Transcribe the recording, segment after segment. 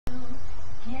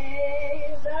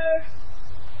Hi,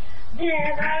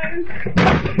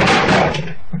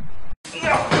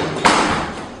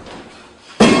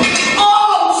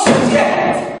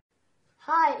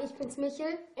 ich bin's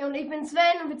Michel. Und ich bin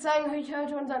Sven und wir zeigen euch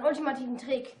heute unseren ultimativen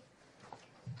Trick.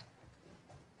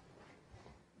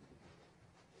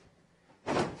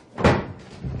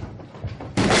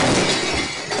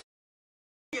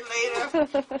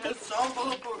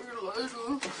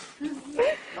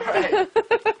 Alright.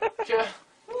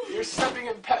 You're stepping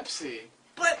in Pepsi.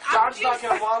 But God's not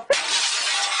gonna want.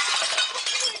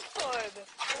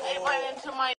 It went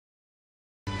into my.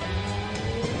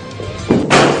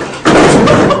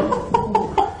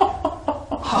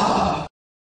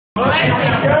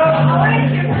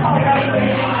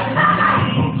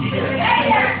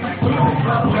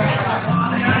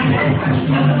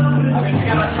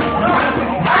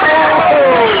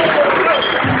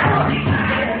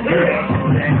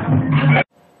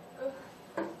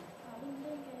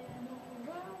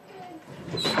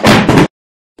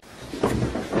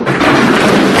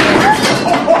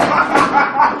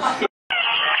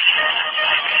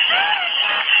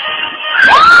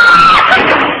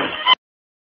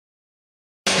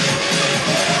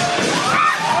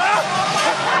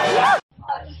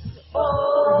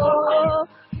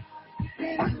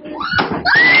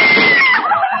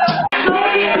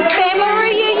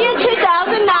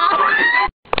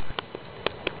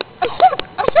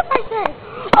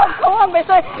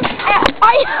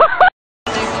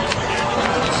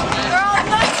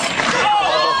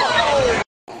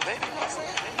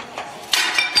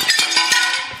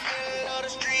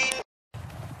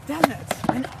 Damn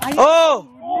it! Oh!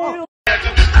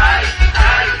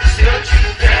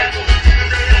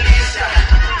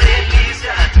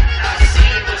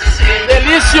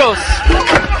 Delicious!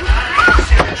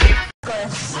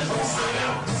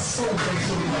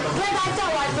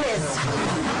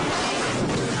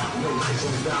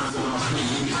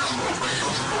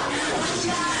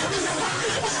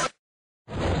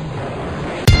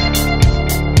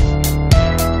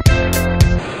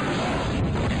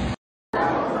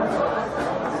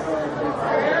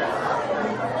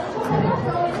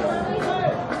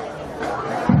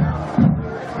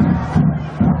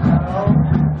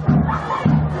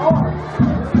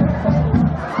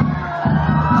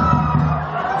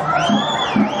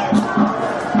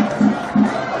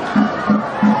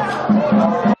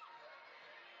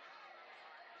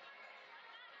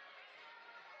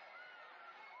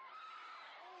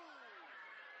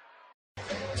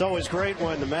 It's always great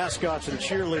when the mascots and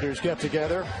cheerleaders get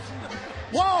together.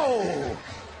 Whoa!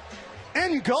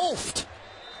 Engulfed!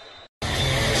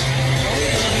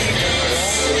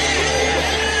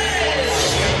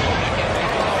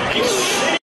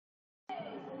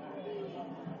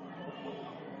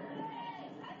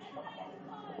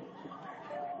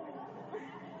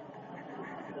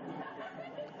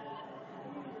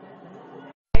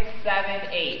 Seven,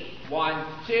 8. 1,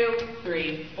 2,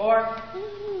 3, 4.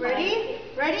 Ready?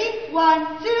 Ready?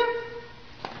 1, 2.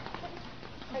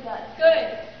 I got it.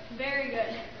 Good. Very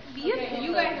good. Beautiful. Okay,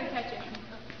 you guys are catching.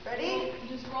 Ready?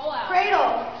 Just roll out.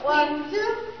 Cradle. 1, 2.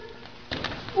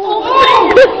 Oh!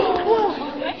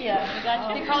 Yeah, I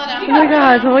got you. Call it out. Oh my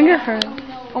god, someone get hurt.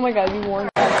 Oh my god, you warned.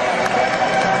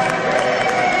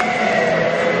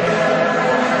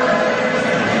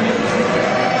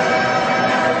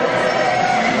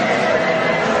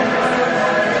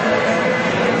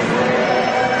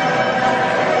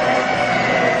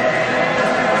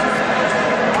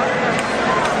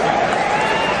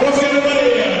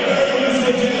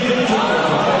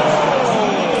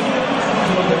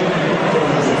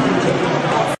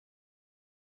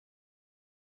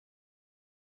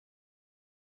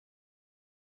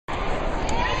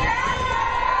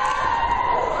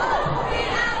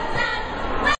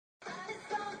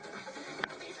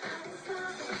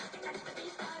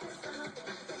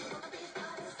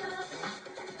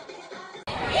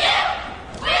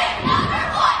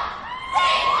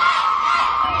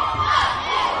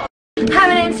 Hi,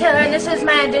 my name's Taylor, and this is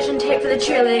my audition tape for the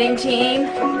cheerleading team.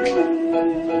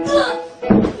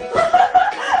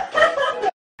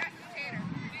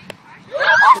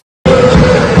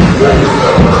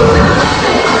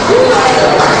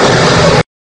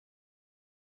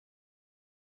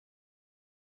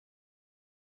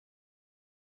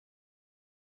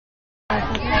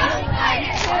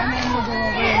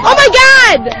 Oh my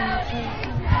god!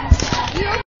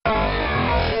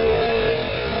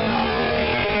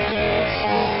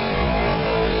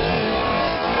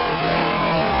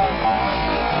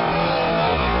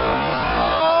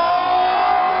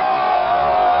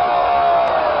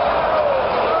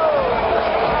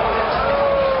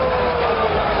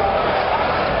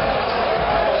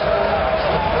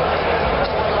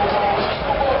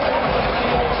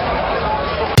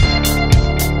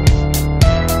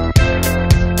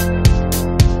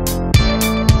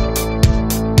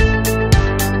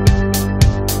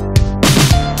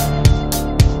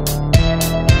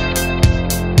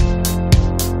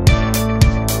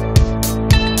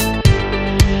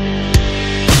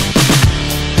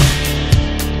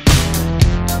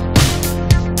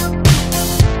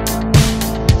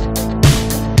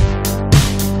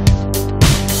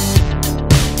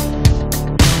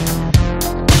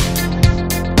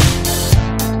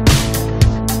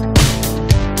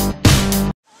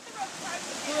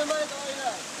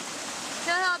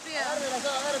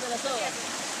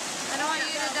 I don't want you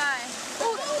to die.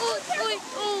 Ooh.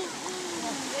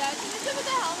 Yeah, you should put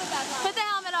the helmet back on. Put the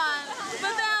helmet on.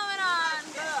 Put the helmet on.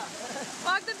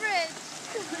 Walk the bridge.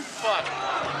 Fuck.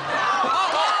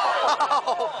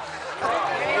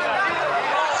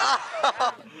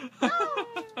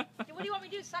 What do you want me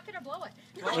to do? Suck it or blow it?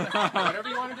 Whatever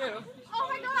you want to do. Oh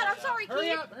my god, I'm sorry,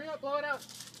 Keith. Hurry up, blow it out.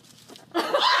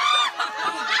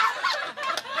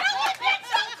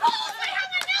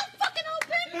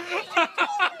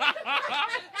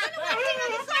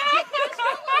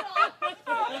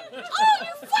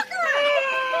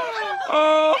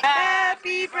 Oh,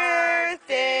 happy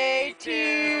birthday to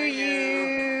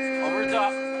you. Over the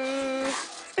top.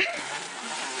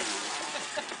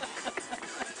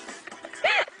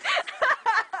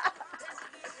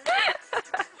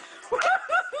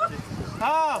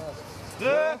 Un,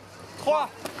 deux, trois.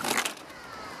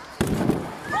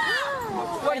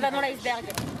 Oh, il va dans l'iceberg.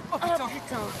 Oh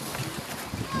putain.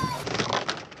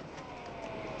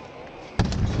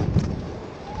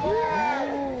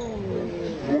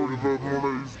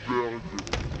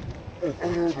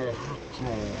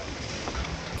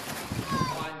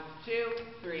 One, two,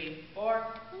 three, four.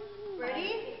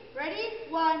 Ready? Ready?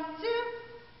 1, 2.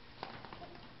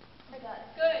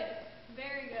 Good.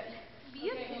 Very good.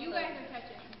 Okay, you guys are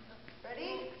catching.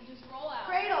 Ready? Just roll out.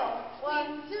 Cradle.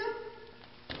 1, 2.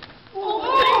 Oh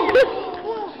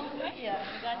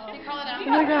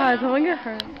my god, someone get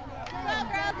hurt.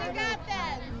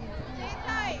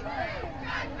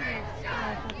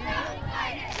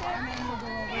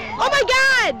 Oh my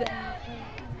god!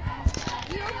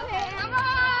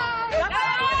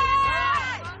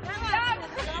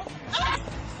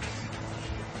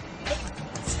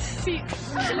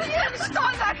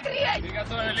 You got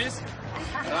todo listo?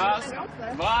 Raz,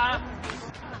 dva.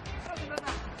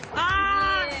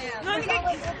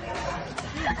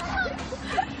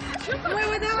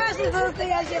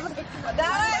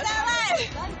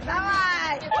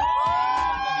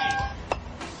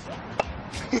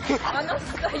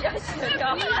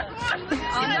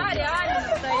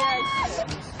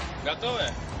 Готовы?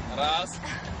 Раз,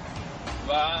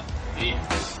 два, три.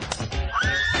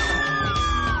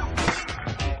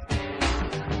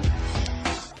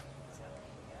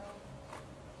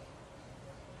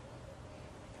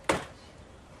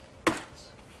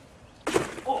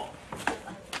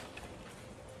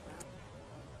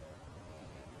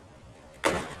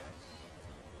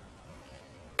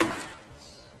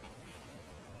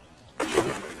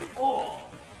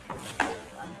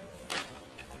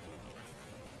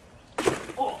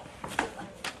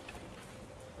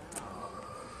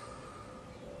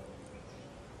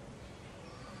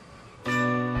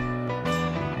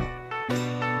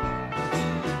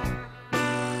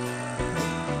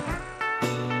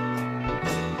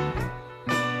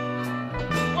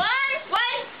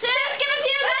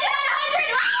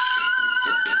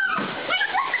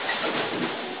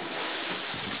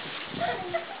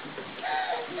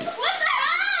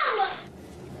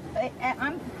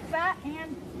 I'm fat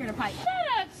and scared of heights.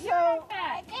 So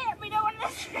I can't be doing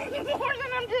this anymore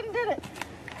than I did it.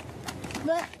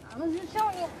 But I was just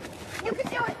showing you. You can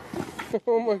do it.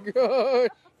 Oh my gosh.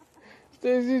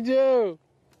 Stacy Joe.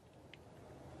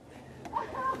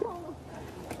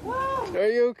 Are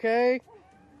you okay?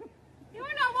 You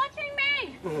are not watching me.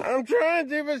 I'm trying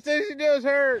to, but Stacy Joe's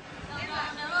hurt.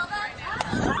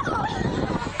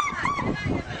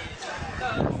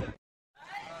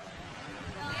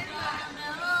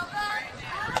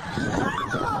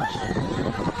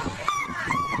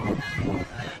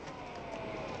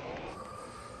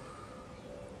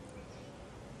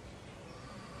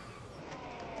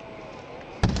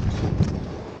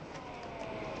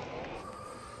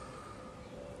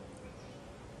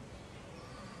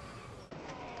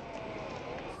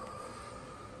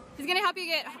 He's gonna help you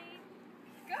get.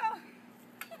 Go.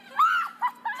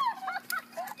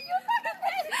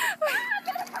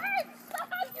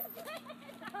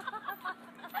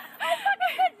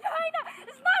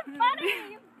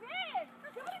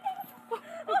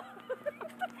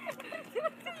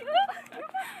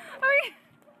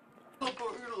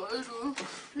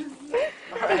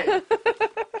 Alright.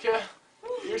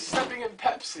 You're stepping in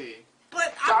Pepsi.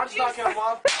 But John's not gonna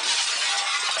want.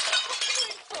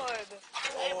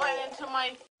 It went into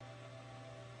my.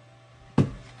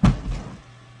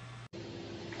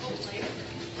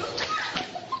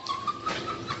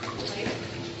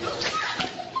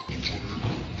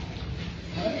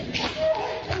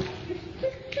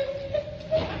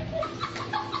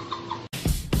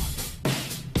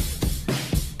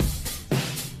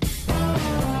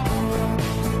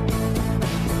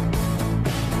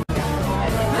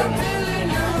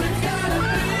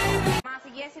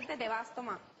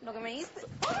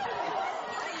 He's